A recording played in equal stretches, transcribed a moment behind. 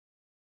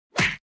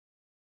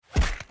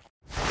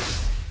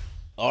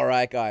All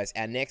right, guys.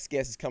 Our next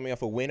guest is coming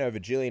off a win over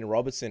Gillian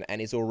Robertson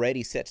and is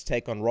already set to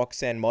take on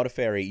Roxanne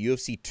Modafferi,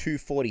 UFC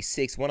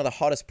 246, one of the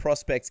hottest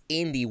prospects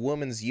in the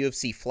women's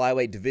UFC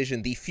flyweight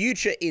division. The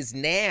future is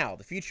now.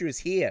 The future is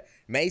here.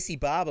 Maycee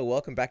Barber,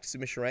 welcome back to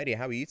Submission Radio.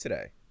 How are you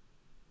today?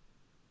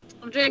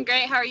 I'm doing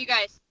great. How are you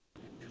guys?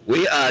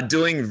 We are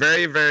doing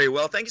very, very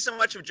well. Thank you so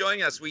much for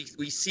joining us. We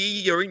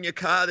see you're in your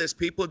car. There's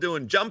people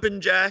doing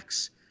jumping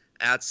jacks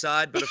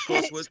outside, but of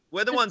course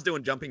we're the ones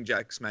doing jumping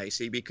jacks,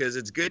 Maycee, because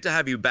it's good to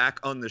have you back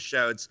on the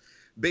show. It's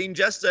been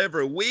just over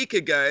a week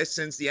ago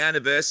since the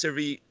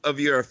anniversary of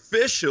your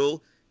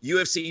official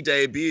UFC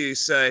debut.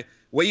 So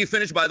where you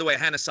finished, by the way,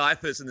 Hannah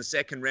Cyphers in the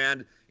second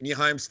round in your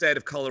home state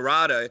of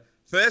Colorado.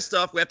 First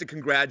off, we have to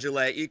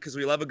congratulate you because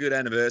we love a good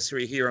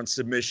anniversary here on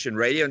Submission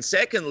Radio. And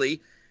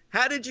secondly,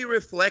 how did you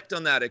reflect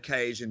on that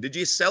occasion? Did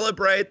you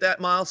celebrate that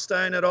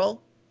milestone at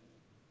all?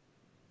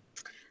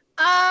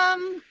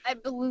 I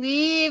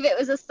believe it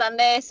was a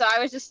Sunday, so I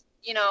was just,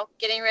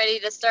 getting ready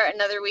to start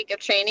another week of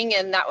training,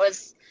 and that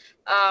was,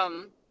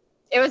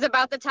 it was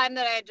about the time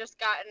that I had just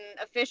gotten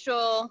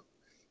official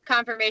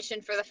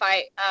confirmation for the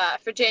fight,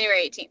 for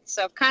January 18th.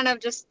 So kind of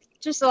just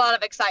a lot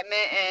of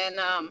excitement,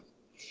 and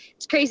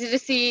it's crazy to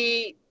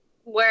see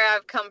where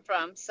I've come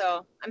from,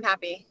 so I'm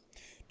happy.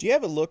 Do you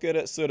ever look at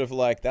it sort of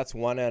like that's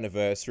one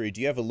anniversary?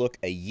 Do you ever look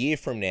a year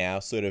from now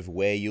sort of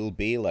where you'll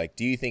be? Like,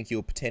 do you think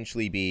you'll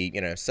potentially be,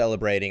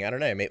 celebrating, I don't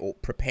know, maybe, or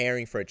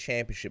preparing for a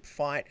championship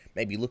fight,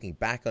 maybe looking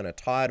back on a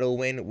title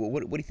win?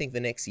 What do you think the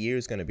next year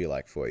is going to be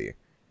like for you?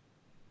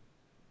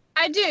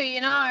 I do,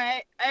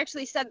 I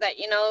actually said that,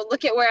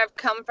 look at where I've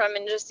come from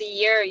in just a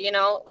year,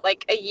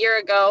 like a year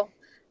ago,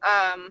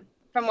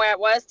 from where I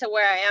was to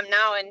where I am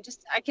now. And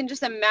I can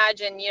just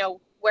imagine,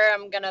 where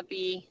I'm going to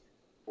be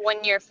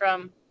 1 year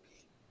from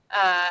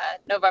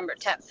November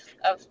 10th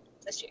of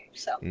this year.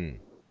 So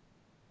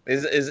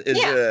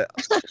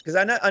because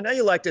I know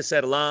you like to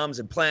set alarms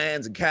and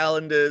plans and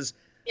calendars.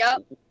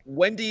 Yep.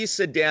 When do you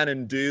sit down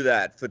and do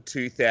that for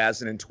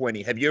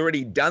 2020? Have you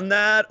already done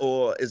that,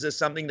 or is this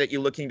something that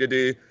you're looking to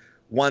do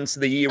once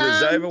the year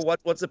is over?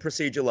 What's the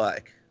procedure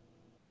like?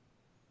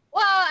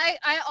 Well,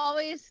 I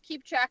always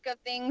keep track of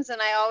things and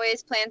I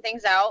always plan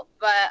things out,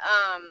 but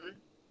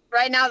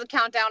right now the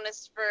countdown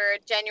is for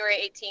January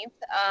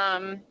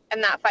 18th,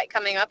 and that fight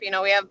coming up.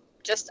 We have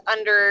just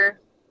under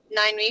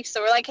 9 weeks,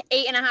 so we're like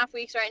 8.5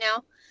 weeks right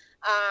now.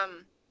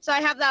 So I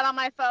have that on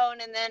my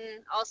phone, and then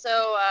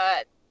also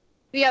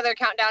the other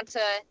countdown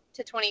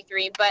to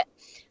 23. But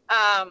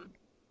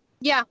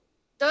yeah,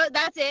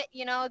 that's it.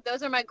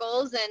 Those are my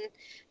goals, and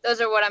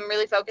those are what I'm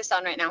really focused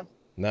on right now.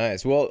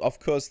 Nice. Well, of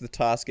course, the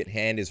task at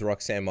hand is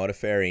Roxanne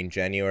Modafferi in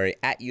January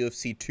at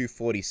UFC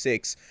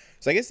 246.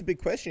 So I guess the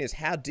big question is,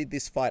 how did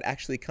this fight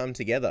actually come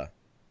together?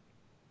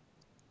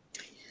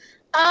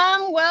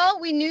 Well,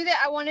 we knew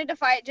that I wanted to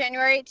fight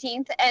January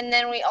 18th, and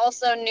then we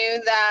also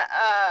knew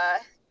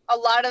that a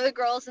lot of the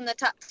girls in the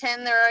top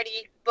 10, they're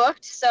already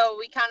booked, so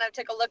we kind of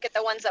took a look at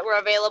the ones that were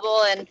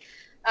available, and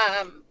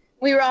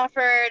we were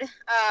offered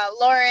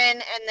Lauren,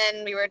 and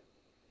then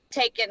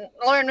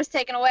Lauren was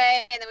taken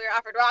away, and then we were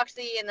offered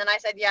Roxy, and then I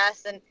said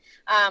yes. And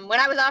when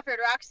I was offered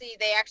Roxy,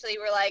 they actually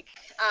were like,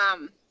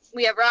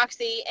 we have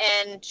Roxy,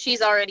 and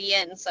she's already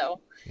in, so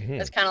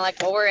it's kind of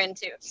like what we're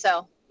into.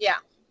 So, yeah,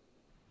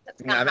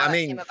 that's kind of how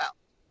it came about.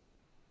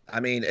 I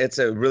mean, it's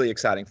a really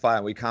exciting fight,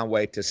 and we can't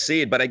wait to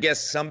see it. But I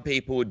guess some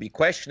people would be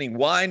questioning,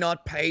 why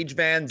not Paige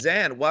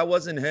VanZant? Why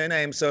wasn't her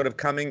name sort of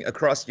coming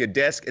across your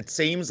desk? It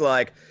seems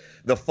like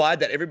the fight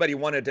that everybody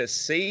wanted to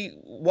see.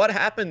 What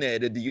happened there?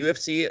 Did the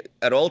UFC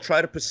at all try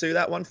to pursue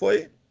that one for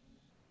you?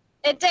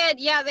 It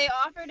did, yeah. They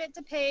offered it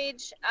to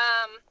Paige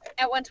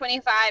at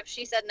 125.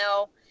 She said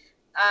no.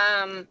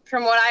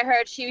 From what I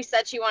heard, she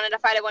said she wanted to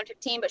fight at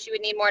 115, but she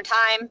would need more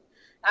time.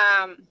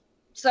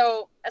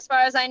 So as far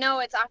as I know,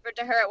 it's offered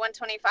to her at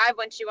 125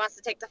 when she wants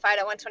to take the fight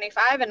at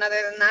 125. And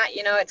other than that,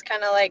 it's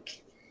kind of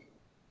like,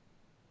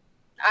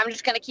 I'm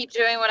just going to keep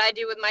doing what I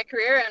do with my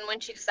career. And when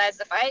she decides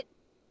to fight,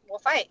 we'll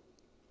fight.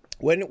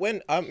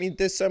 I mean,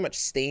 there's so much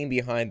steam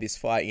behind this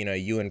fight,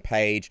 you and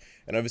Paige,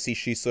 and obviously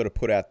she sort of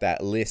put out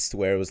that list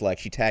where it was like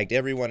she tagged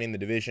everyone in the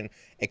division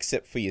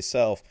except for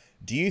yourself.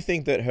 Do you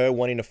think that her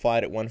wanting to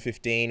fight at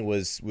 115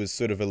 was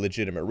sort of a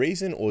legitimate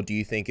reason, or do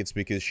you think it's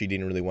because she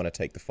didn't really want to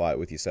take the fight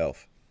with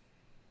yourself?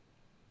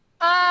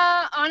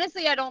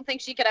 Honestly, I don't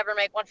think she could ever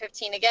make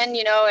 115 again,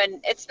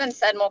 and it's been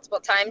said multiple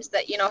times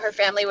that, her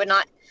family would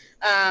not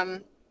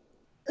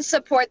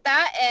support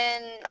that,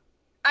 and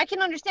I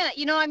can understand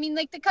it. I mean,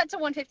 like, the cut to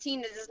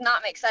 115 does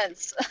not make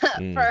sense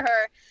for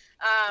her,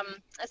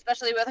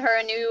 especially with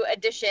her new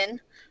addition.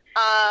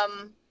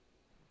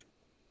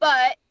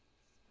 But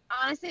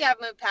honestly, I've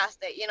moved past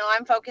it.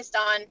 I'm focused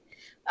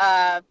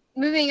on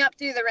moving up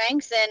through the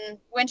ranks, and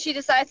when she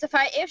decides to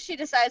fight, if she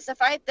decides to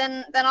fight,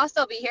 then I'll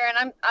still be here,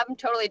 and I'm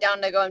totally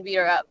down to go and beat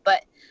her up.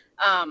 But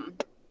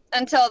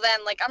until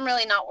then, like, I'm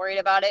really not worried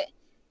about it.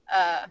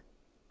 I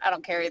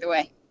don't care either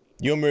way.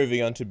 You're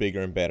moving on to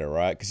bigger and better,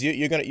 right? Because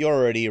you're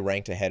already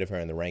ranked ahead of her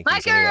in the rankings. My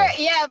career,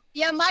 anyway.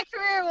 yeah, my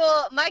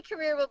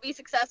career will be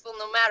successful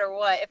no matter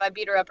what, if I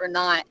beat her up or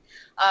not.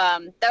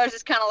 That was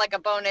just kind of like a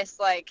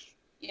bonus, like,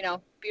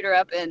 beat her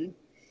up and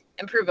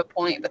improve a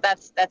point, but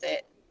that's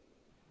it.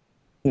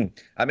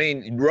 I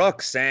mean,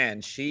 Roxanne,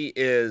 she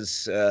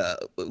is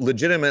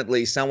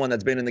legitimately someone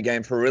that's been in the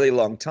game for a really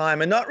long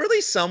time, and not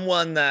really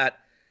someone that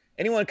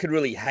anyone could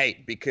really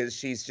hate, because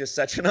she's just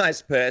such a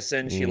nice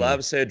person. She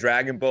loves her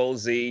Dragon Ball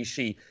Z.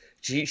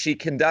 She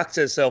conducts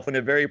herself in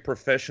a very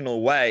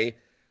professional way.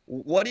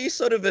 What do you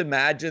sort of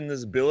imagine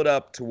this build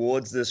up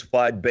towards this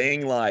fight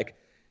being like,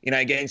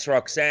 against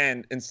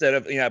Roxanne, instead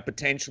of,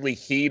 potentially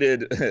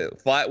heated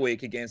fight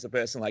week against a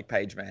person like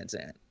Paige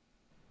VanZant?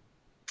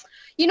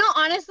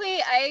 Honestly,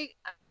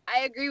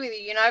 I agree with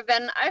you.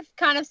 I've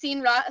kind of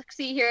seen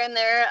Roxy here and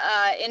there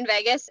in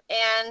Vegas,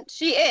 and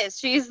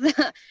she's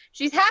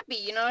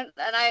happy, and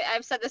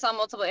I've said this on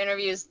multiple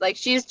interviews, like,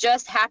 she's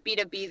just happy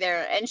to be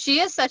there. And she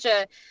is such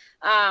a,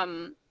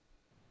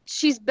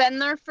 she's been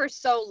there for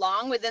so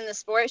long within the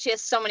sport. She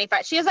has so many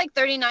fights. She has like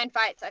 39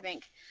 fights, I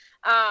think.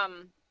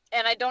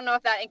 And I don't know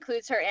if that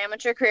includes her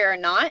amateur career or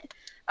not.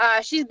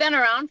 She's been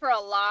around for a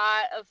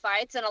lot of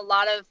fights and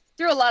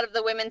through a lot of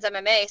the women's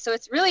MMA. So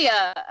it's really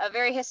a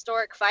very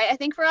historic fight, I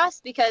think, for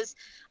us, because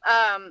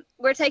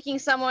we're taking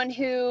someone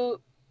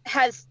who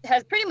has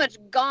pretty much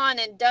gone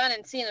and done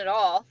and seen it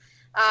all.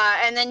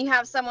 And then you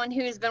have someone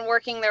who's been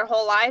working their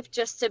whole life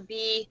just to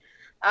be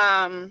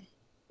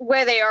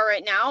where they are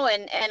right now.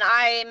 And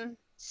I'm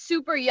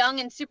super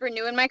young and super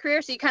new in my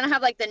career. So you kind of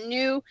have like the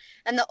new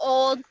and the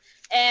old.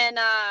 And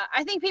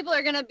I think people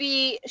are going to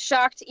be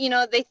shocked.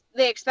 They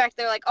expect,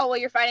 they're like, oh, well,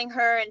 you're fighting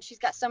her and she's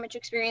got so much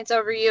experience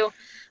over you.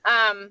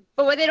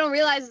 But what they don't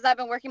realize is I've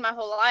been working my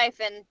whole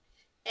life, and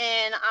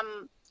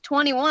I'm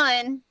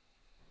 21,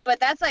 but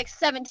that's like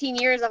 17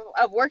 years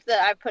of work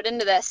that I've put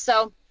into this.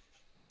 So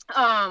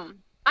I'm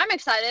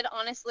excited,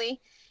 honestly.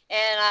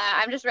 And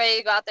I'm just ready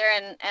to go out there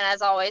and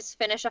as always,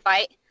 finish a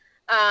fight.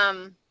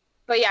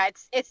 But yeah,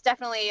 it's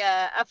definitely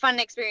a fun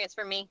experience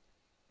for me.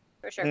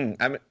 For sure.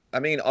 I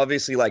mean,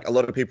 obviously, like, a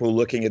lot of people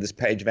looking at this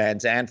Paige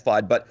VanZant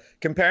fight, but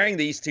comparing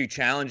these two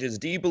challenges,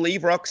 do you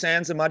believe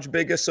Roxanne's a much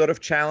bigger sort of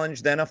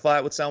challenge than a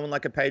fight with someone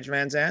like a Paige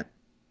VanZant?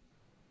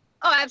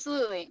 Oh,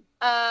 absolutely.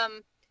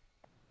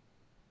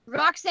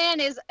 Roxanne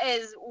is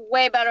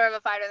way better of a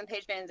fighter than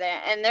Paige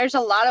VanZant, and there's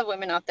a lot of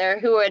women out there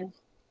who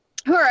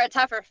are a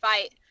tougher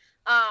fight.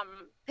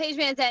 Paige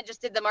VanZant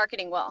just did the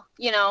marketing well,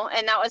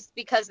 and that was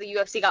because the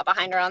UFC got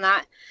behind her on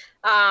that.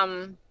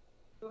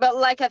 But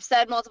like I've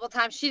said multiple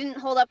times, she didn't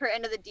hold up her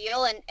end of the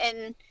deal,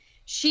 and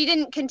she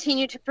didn't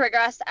continue to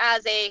progress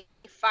as a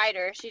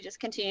fighter. She just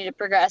continued to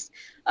progress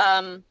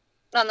on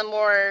the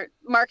more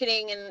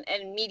marketing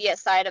and media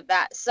side of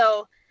that.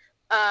 So,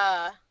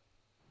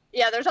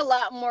 yeah, there's a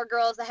lot more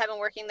girls that have been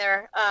working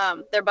their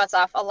butts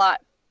off a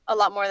lot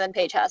more than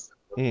Paige has.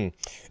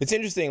 It's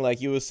interesting,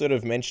 like you were sort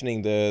of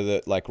mentioning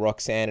the like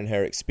Roxanne and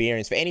her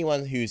experience. For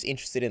anyone who's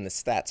interested in the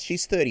stats,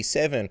 she's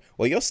 37.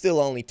 Well, you're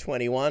still only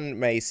 21,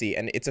 Maycee,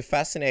 and it's a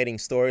fascinating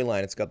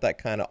storyline. It's got that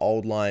kind of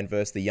old lion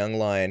versus the young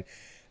lion,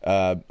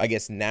 I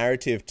guess,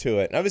 narrative to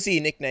it. And obviously,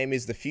 your nickname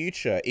is the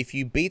Future. If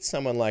you beat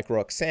someone like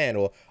Roxanne,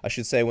 or I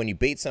should say, when you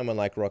beat someone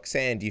like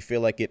Roxanne, do you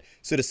feel like it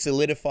sort of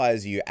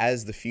solidifies you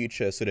as the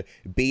Future, sort of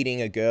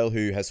beating a girl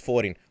who has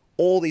fought in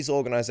all these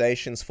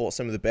organizations, fought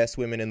some of the best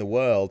women in the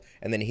world,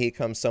 and then here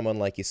comes someone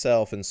like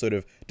yourself and sort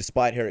of,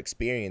 despite her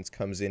experience,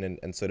 comes in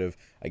and sort of,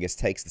 I guess,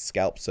 takes the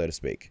scalp, so to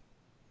speak?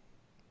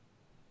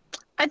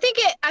 I think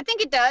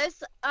it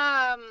does.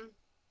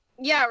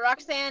 Yeah,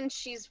 Roxanne,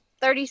 she's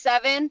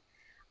 37.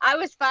 I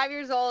was 5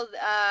 years old.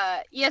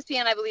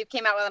 ESPN, I believe,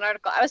 came out with an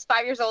article. I was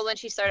 5 years old when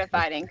she started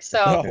fighting. So,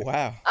 oh,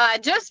 wow.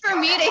 Just for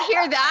me to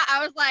hear that,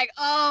 I was like,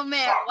 oh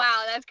man,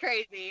 wow, that's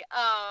crazy.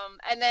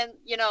 And then,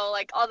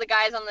 like all the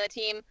guys on the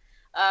team,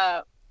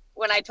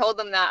 when I told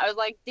them that, I was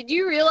like, did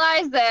you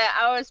realize that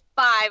I was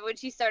 5 when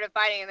she started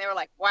fighting? And they were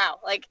like, wow,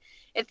 like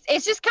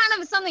it's just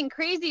kind of something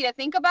crazy to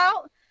think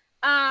about.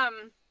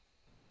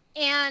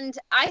 And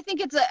I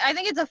think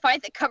it's a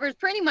fight that covers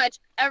pretty much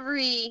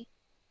every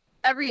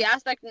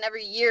aspect and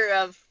every year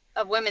of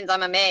women's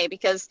MMA,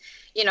 because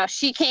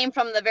she came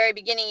from the very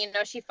beginning.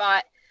 She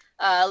fought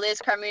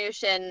Liz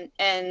Carmouche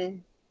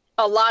and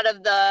a lot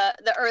of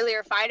the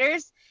earlier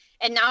fighters,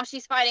 and now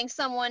she's fighting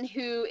someone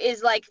who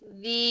is like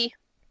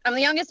I'm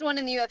the youngest one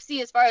in the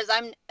UFC as far as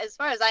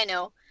I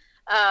know.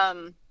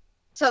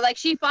 So like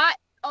she fought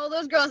all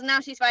those girls, and now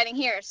she's fighting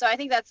here. So I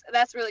think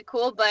that's really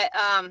cool. But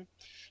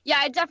yeah,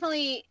 I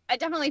definitely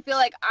feel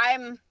like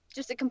I'm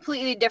just a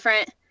completely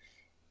different.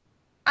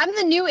 I'm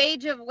the new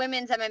age of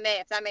women's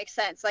MMA, if that makes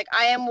sense. Like,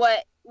 I am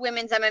what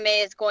women's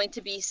MMA is going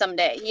to be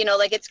someday.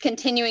 Like, it's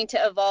continuing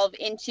to evolve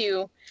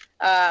into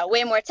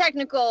way more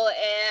technical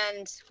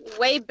and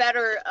way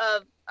better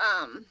of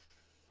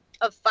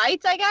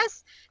fights, I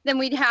guess, than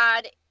we'd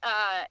had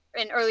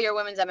in earlier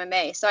women's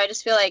MMA. So I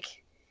just feel like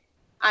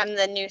I'm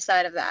the new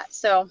side of that.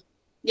 So,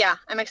 yeah,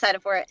 I'm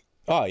excited for it.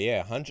 Oh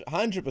yeah,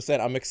 100%.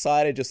 I'm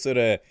excited just sort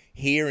of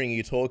hearing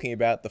you talking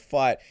about the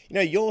fight. You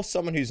know, you're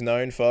someone who's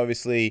known for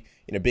obviously,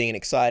 you know, being an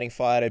exciting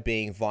fighter,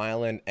 being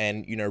violent,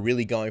 and you know,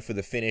 really going for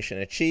the finish and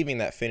achieving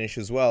that finish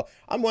as well.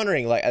 I'm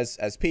wondering, like,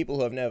 as people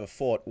who have never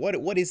fought,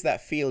 what is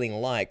that feeling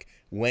like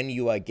when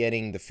you are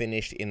getting the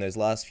finish in those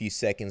last few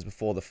seconds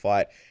before the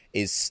fight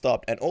is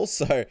stopped? And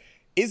also,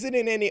 is it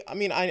in any, I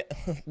mean,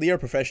 you're a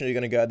professional, you're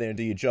going to go out there and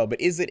do your job, but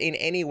is it in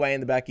any way in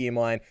the back of your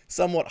mind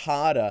somewhat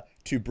harder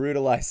to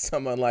brutalize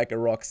someone like a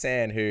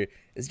Roxanne who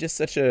is just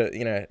such a,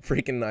 you know,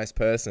 freaking nice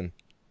person?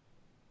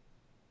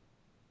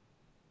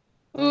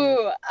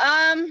 Ooh,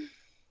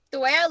 the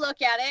way I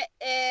look at it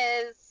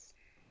is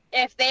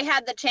if they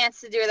had the chance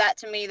to do that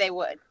to me, they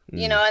would,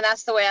 you know, and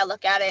that's the way I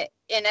look at it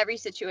in every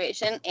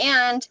situation.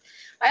 And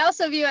I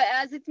also view it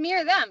as it's me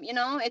or them, you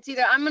know, it's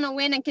either I'm going to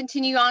win and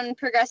continue on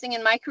progressing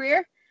in my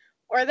career,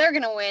 or they're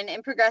going to win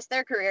and progress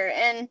their career.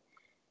 And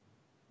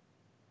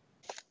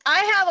I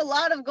have a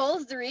lot of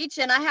goals to reach,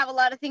 and I have a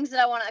lot of things that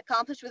I want to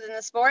accomplish within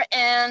the sport.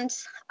 And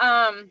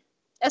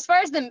as far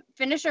as the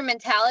finisher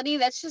mentality,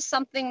 that's just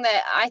something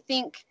that I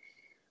think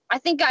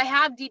I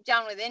have deep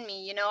down within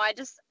me. You know, I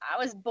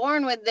was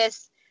born with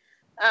this,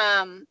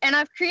 and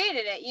I've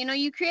created it. You know,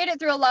 you create it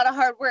through a lot of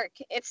hard work.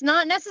 It's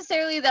not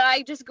necessarily that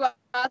I just go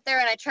out there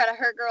and I try to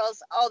hurt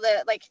girls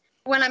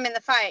when I'm in the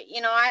fight. You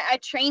know, I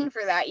train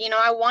for that. You know,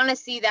 I want to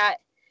see that,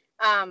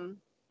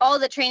 all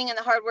the training and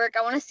the hard work,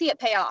 I want to see it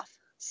pay off.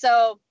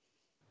 So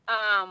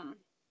I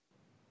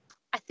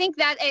think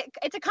that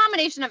it's a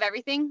combination of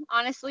everything,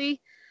 honestly.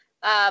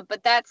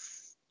 But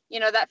that's, you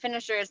know, that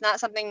finisher is not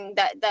something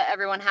that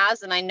everyone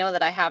has. And I know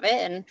that I have it.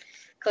 And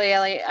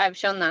clearly I've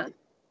shown that.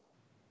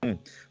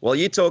 Well,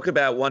 you talk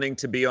about wanting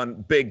to be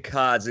on big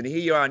cards, and here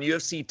you are on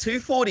UFC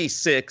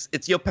 246.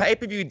 It's your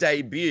pay-per-view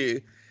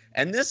debut.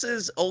 And this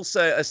is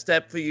also a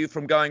step for you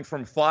from going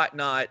from fight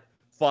night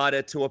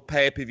fighter to a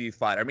pay-per-view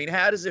fighter. I mean,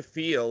 how does it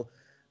feel?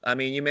 I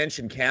mean, you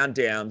mentioned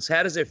countdowns.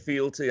 How does it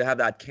feel to have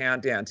that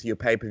countdown to your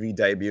pay-per-view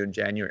debut in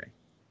January?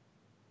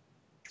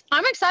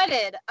 I'm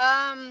excited.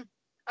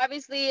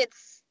 Obviously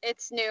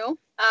it's new.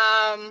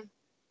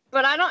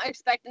 But I don't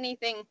expect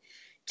anything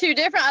too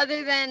different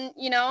other than,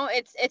 you know,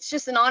 it's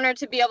just an honor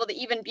to be able to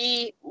even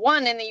be,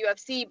 one, in the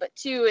UFC, but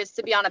two is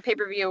to be on a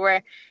pay-per-view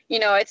where, you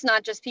know, it's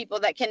not just people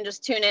that can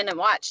just tune in and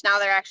watch. Now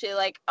they're actually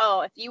like,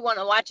 oh, if you want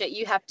to watch it,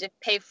 you have to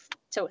pay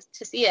to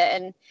see it,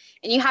 and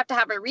you have to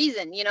have a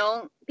reason. You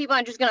know, people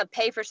aren't just going to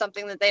pay for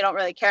something that they don't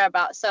really care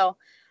about. So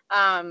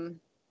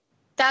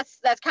that's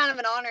kind of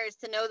an honor, is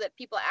to know that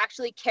people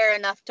actually care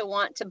enough to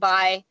want to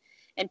buy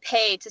and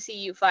pay to see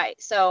you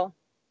fight. So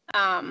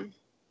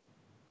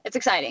it's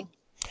exciting.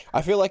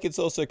 I feel like it's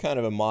also kind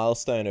of a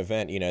milestone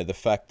event, you know, the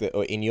fact that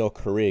in your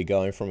career,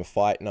 going from a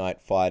fight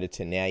night fighter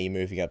to now you're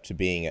moving up to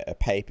being a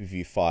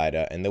pay-per-view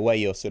fighter, and the way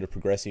you're sort of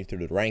progressing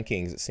through the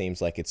rankings, it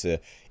seems like it's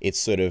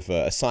sort of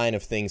a sign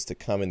of things to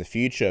come in the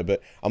future.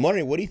 But I'm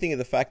wondering, what do you think of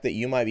the fact that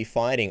you might be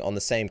fighting on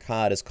the same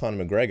card as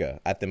Conor McGregor?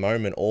 At the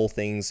moment, all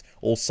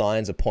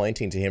signs are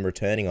pointing to him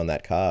returning on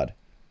that card.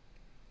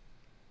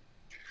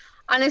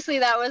 Honestly,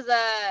 that was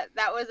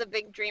a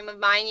big dream of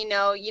mine. You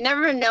know, you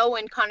never know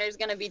when Conor's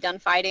going to be done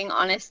fighting,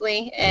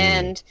 honestly.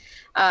 And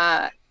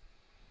that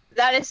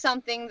is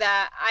something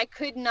that I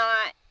could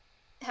not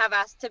have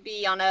asked to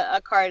be on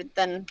a card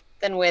than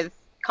with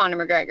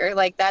Conor McGregor.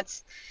 Like,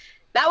 that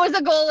was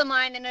a goal of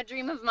mine and a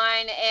dream of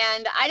mine.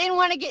 And I didn't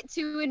want to get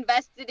too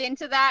invested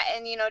into that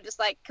and, you know, just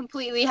like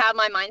completely have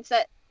my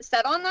mindset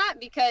set on that,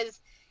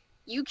 because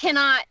you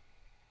cannot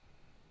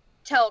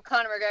tell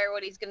Conor McGregor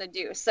what he's gonna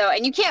do. So,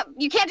 and you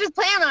can't just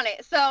plan on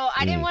it. So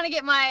I didn't want to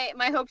get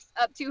my hopes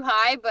up too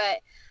high, but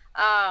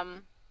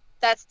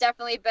that's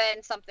definitely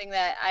been something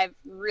that I've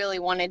really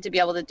wanted to be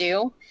able to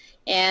do.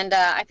 And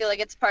I feel like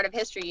it's part of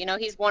history. You know,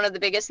 he's one of the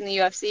biggest in the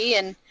UFC,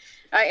 and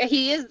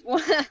he is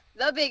one of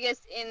the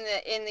biggest in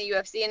the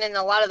UFC and in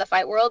a lot of the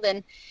fight world.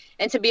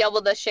 And to be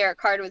able to share a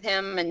card with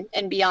him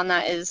and be on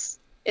that is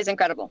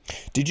incredible.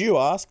 Did you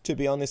ask to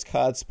be on this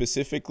card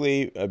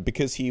specifically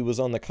because he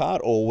was on the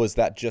card, or was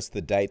that just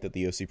the date that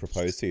the UFC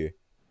proposed to you?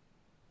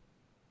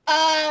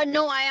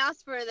 No, I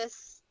asked for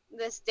this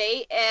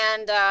date,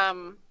 and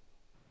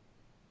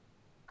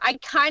I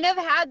kind of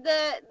had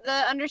the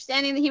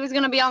understanding that he was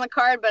going to be on the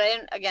card, but I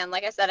didn't, again,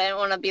 like I said, I didn't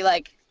want to be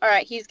like, all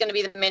right, he's going to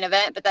be the main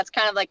event, but that's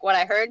kind of like what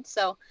I heard.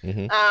 So,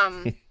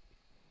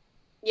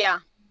 yeah.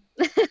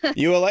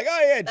 You were like,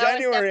 oh yeah,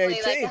 January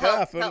 18th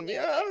off, and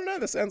yeah, I don't know,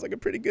 that sounds like a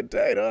pretty good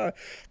date.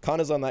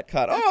 Connor's on that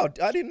card. Oh,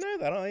 I didn't know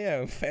that. Oh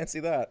yeah, fancy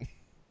that.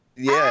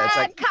 Yeah, it's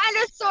like, kind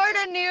of sort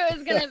of knew it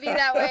was gonna be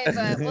that way,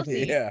 but we'll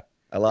see. Yeah,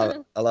 I love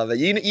it. I love it.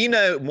 You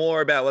know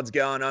more about what's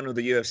going on with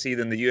the UFC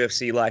than the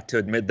UFC like to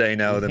admit they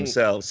know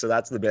themselves. So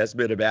that's the best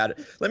bit about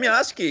it. Let me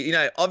ask you, you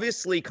know,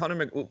 obviously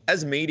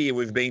as media,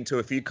 we've been to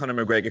a few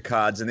Conor McGregor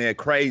cards and they're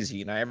crazy.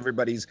 You know,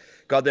 everybody's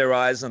got their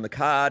eyes on the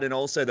card, and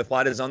also the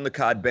fighters on the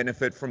card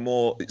benefit from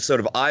more sort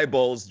of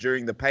eyeballs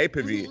during the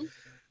pay-per-view.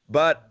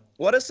 But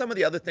what are some of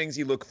the other things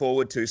you look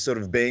forward to sort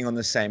of being on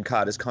the same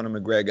card as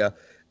Conor McGregor?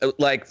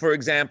 Like, for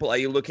example, are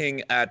you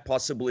looking at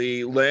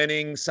possibly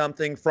learning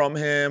something from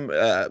him,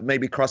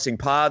 maybe crossing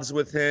paths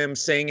with him,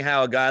 seeing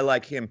how a guy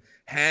like him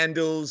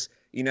handles,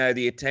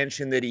 the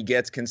attention that he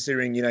gets,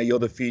 considering, you're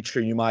the future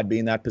and you might be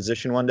in that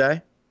position one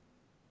day?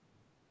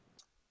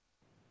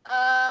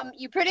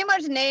 You pretty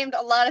much named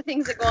a lot of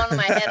things that go on in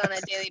my head on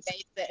a daily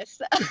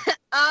basis.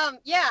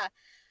 Yeah.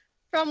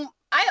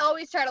 I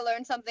always try to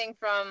learn something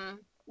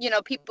from,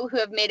 people who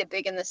have made it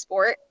big in the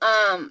sport.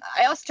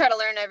 I also try to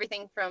learn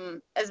everything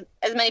from as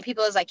many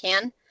people as I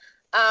can.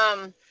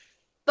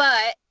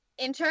 But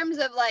in terms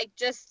of like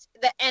just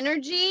the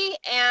energy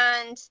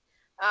and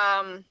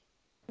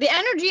the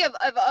energy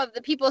of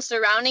the people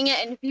surrounding it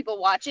and people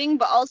watching,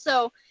 but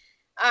also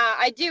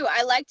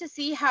I like to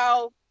see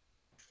how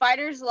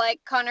fighters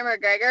like Conor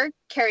McGregor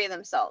carry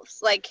themselves,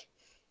 like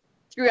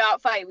throughout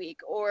fight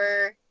week,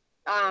 or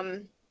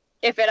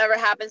if it ever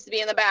happens to be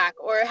in the back,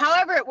 or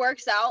however it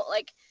works out,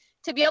 like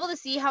to be able to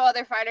see how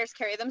other fighters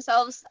carry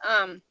themselves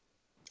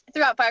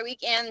throughout fight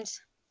week and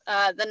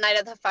the night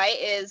of the fight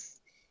is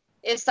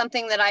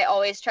something that I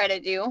always try to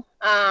do.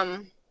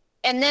 And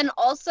then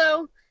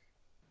also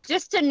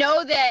just to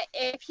know that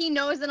if he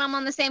knows that I'm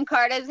on the same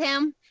card as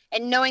him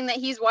and knowing that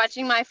he's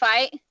watching my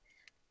fight,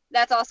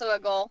 that's also a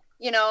goal.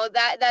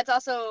 That's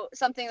also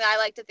something that I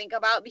like to think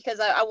about, because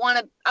I want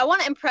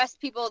to impress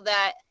people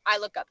that I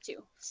look up to.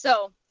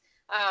 So,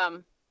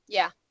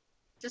 yeah,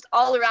 just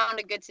all around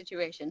a good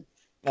situation.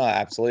 Oh,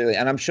 absolutely.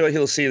 And I'm sure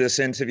he'll see this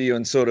interview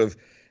and sort of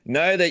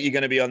know that you're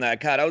going to be on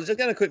that card. I was just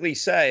going to quickly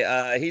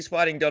say, he's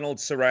fighting Donald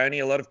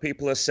Cerrone. A lot of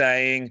people are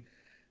saying,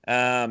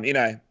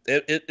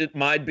 it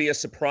might be a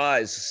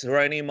surprise.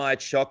 Cerrone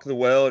might shock the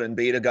world and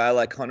beat a guy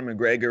like Conor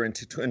McGregor in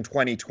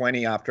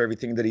 2020 after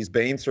everything that he's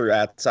been through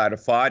outside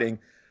of fighting.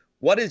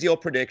 What is your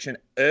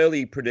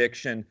early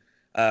prediction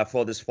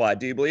for this fight?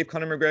 Do you believe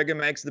Conor McGregor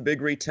makes the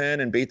big return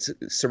and beats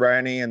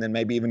Cerrone and then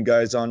maybe even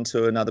goes on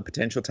to another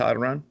potential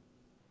title run?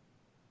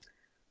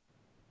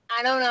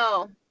 I don't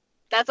know.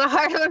 That's a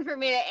hard one for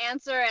me to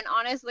answer. And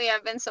honestly,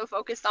 I've been so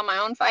focused on my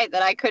own fight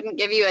that I couldn't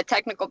give you a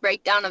technical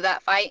breakdown of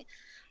that fight.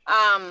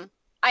 I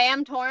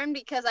am torn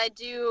because I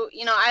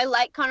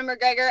like Conor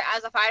McGregor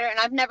as a fighter, and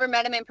I've never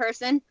met him in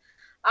person.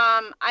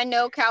 I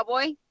know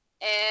Cowboy,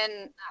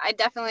 and I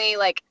definitely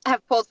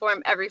have pulled for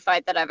him every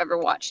fight that I've ever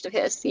watched of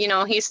his.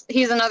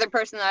 He's another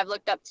person that I've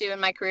looked up to in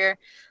my career.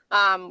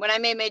 When I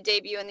made my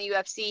debut in the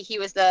UFC, he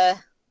was the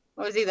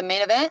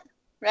main event,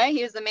 right?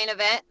 He was the main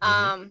event.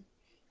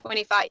 When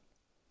he fought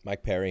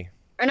Mike Perry.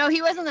 Or no,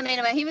 he wasn't the main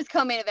event. He was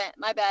co-main event.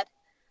 My bad.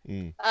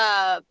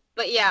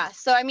 But yeah,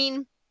 so I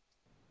mean,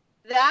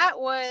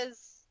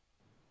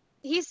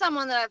 he's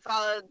someone that I've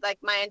followed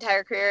my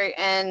entire career,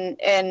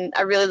 and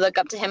I really look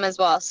up to him as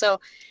well.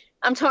 So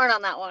I'm torn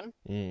on that one.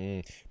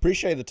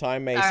 Appreciate the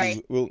time,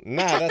 Maycee.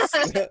 Right.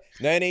 That's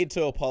no need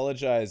to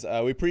apologize.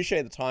 We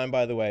appreciate the time,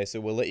 by the way,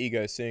 so we'll let you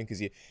go soon because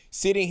you're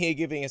sitting here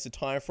giving us a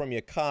time from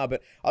your car.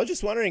 But I was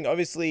just wondering,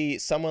 obviously,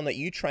 someone that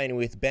you train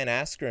with, Ben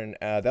Askren,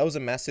 that was a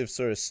massive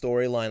sort of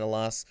storyline the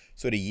last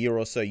sort of year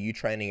or so, you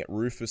training at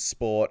Rufus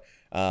Sport,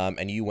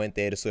 and you went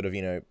there to sort of,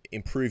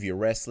 improve your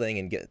wrestling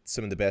and get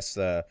some of the best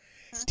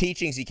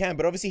teachings you can.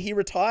 But obviously he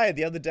retired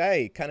the other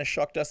day. Kind of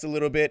shocked us a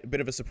little bit, a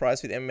bit of a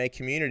surprise for the MMA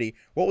community.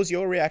 What was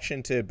your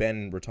reaction to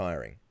Ben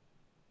retiring?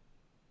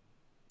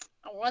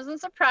 I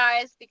wasn't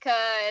surprised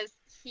because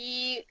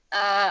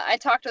I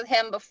talked with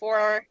him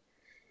before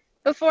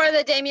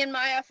the Damian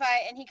Maia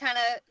fight, and he kind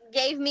of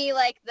gave me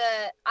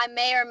the I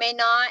may or may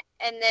not.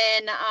 And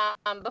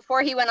then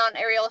before he went on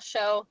Ariel's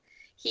show,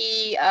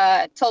 he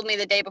told me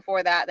the day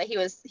before that he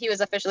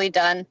was officially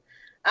done.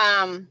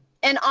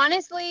 And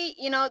honestly,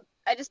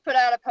 I just put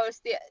out a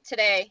post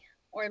today,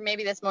 or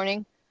maybe this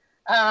morning,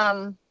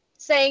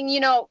 saying,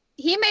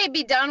 he may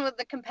be done with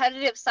the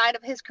competitive side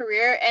of his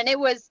career, and it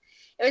was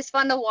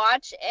fun to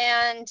watch.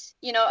 And,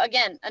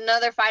 again,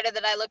 another fighter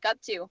that I look up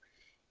to.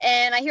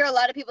 And I hear a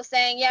lot of people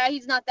saying, yeah,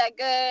 he's not that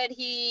good.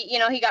 He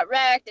got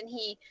wrecked and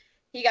he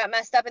got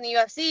messed up in the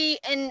UFC,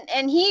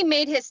 and he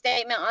made his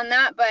statement on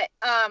that. But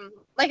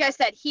like I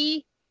said,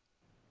 he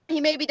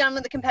may be done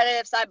with the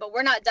competitive side, but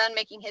we're not done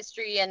making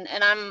history, and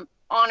I'm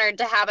honored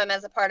to have him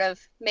as a part of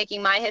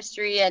making my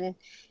history and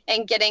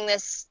getting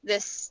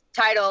this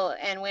title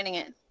and winning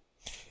it.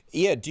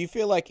 Yeah, do you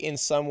feel like in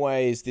some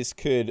ways this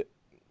could,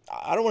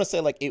 I don't want to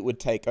say it would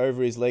take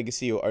over his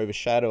legacy or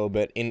overshadow,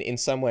 but in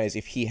some ways,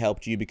 if he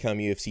helped you become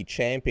UFC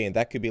champion,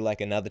 that could be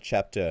another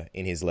chapter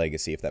in his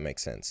legacy, if that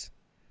makes sense?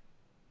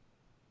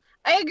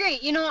 I agree.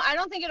 I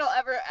don't think it'll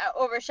ever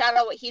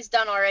overshadow what he's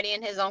done already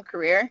in his own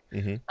career.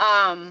 Ben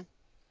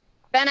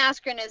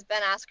Askren is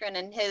Ben Askren,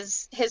 and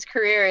his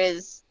career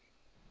is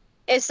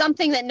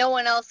something that no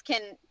one else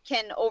can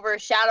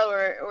overshadow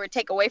or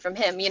take away from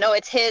him.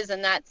 It's his,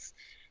 and that's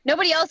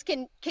nobody else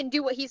can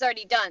do what he's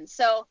already done.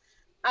 So,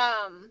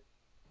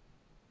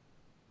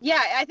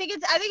 yeah, I think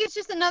it's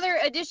just another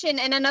addition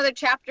and another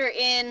chapter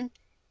in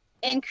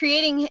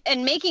creating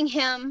and making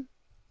him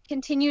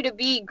continue to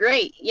be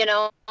great.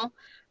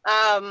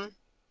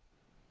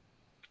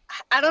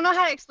 I don't know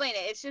how to explain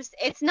it. It's just,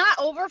 it's not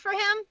over for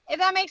him, if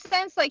that makes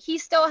sense. Like, he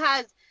still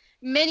has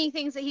many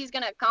things that he's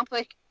going to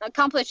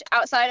accomplish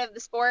outside of the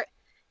sport,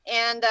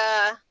 and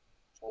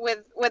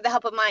with the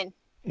help of mine.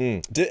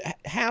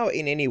 How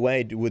in any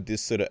way would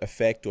this sort of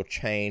affect or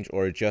change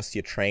or adjust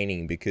your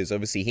training? Because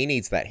obviously he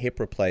needs that hip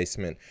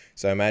replacement,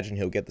 so I imagine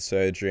he'll get the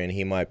surgery and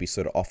he might be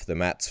sort of off the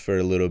mats for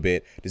a little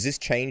bit. Does this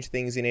change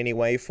things in any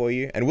way for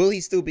you? And will he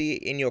still be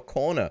in your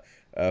corner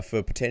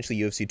for potentially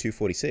UFC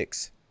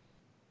 246?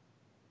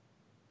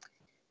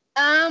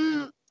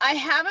 I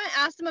haven't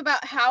asked him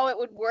about how it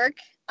would work.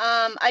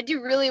 I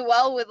do really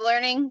well with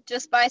learning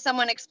just by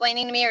someone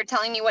explaining to me or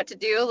telling me what to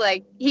do.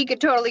 Like, he could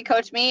totally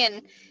coach me,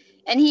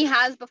 and he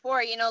has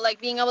before, you know,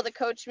 like being able to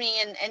coach me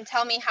and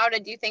tell me how to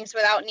do things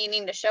without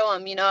needing to show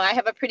him. You know, I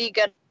have a pretty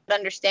good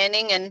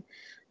understanding, and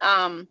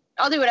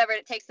I'll do whatever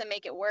it takes to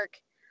make it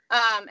work.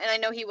 And I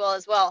know he will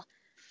as well.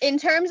 In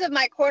terms of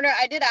my corner,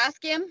 I did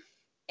ask him,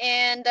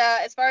 and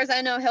as far as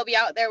I know, he'll be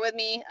out there with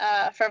me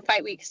for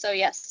fight week. So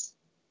yes,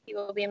 he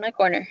will be in my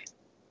corner.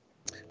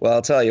 Well,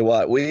 I'll tell you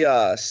what, we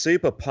are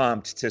super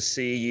pumped to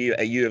see you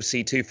at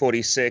UFC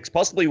 246,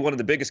 possibly one of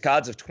the biggest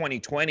cards of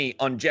 2020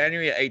 on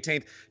January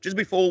 18th. Just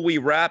before we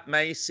wrap,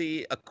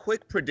 Maycee, a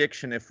quick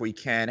prediction if we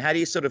can. How do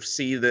you sort of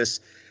see this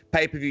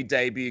pay-per-view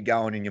debut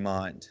going in your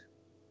mind?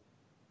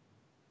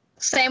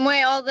 Same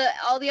way all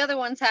the other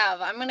ones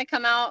have. I'm going to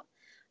come out,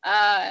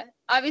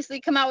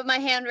 obviously come out with my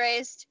hand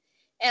raised,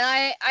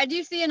 and I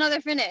do see another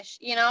finish.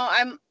 You know,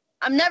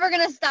 I'm never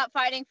going to stop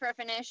fighting for a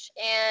finish,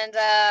 and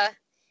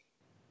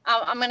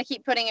I'm going to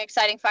keep putting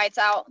exciting fights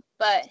out.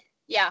 But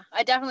yeah,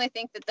 I definitely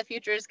think that the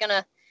future is going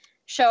to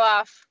show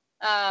off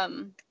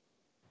and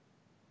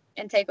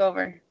take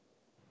over.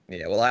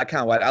 Yeah, well, I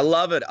can't wait. I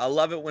love it. I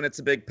love it when it's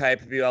a big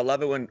pay-per-view. I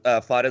love it when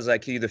fighters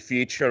like you, the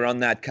future, are on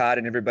that card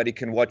and everybody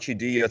can watch you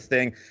do your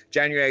thing.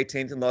 January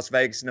 18th in Las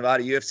Vegas,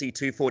 Nevada, UFC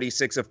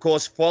 246. Of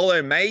course,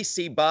 follow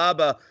Maycee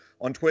Barber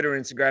on Twitter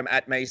and Instagram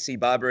at Maycee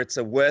Barber. It's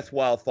a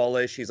worthwhile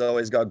follow. She's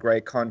always got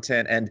great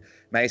content. And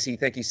Maycee,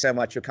 thank you so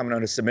much for coming on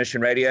to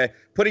Submission Radio,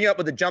 putting up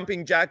with the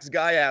jumping jacks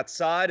guy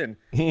outside and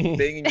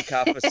being in your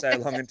car for so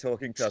long and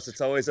talking to us.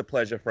 It's always a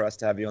pleasure for us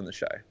to have you on the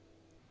show.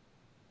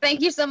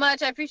 Thank you so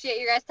much. I appreciate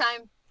your guys'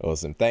 time.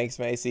 Awesome. Thanks,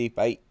 Maycee.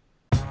 Bye.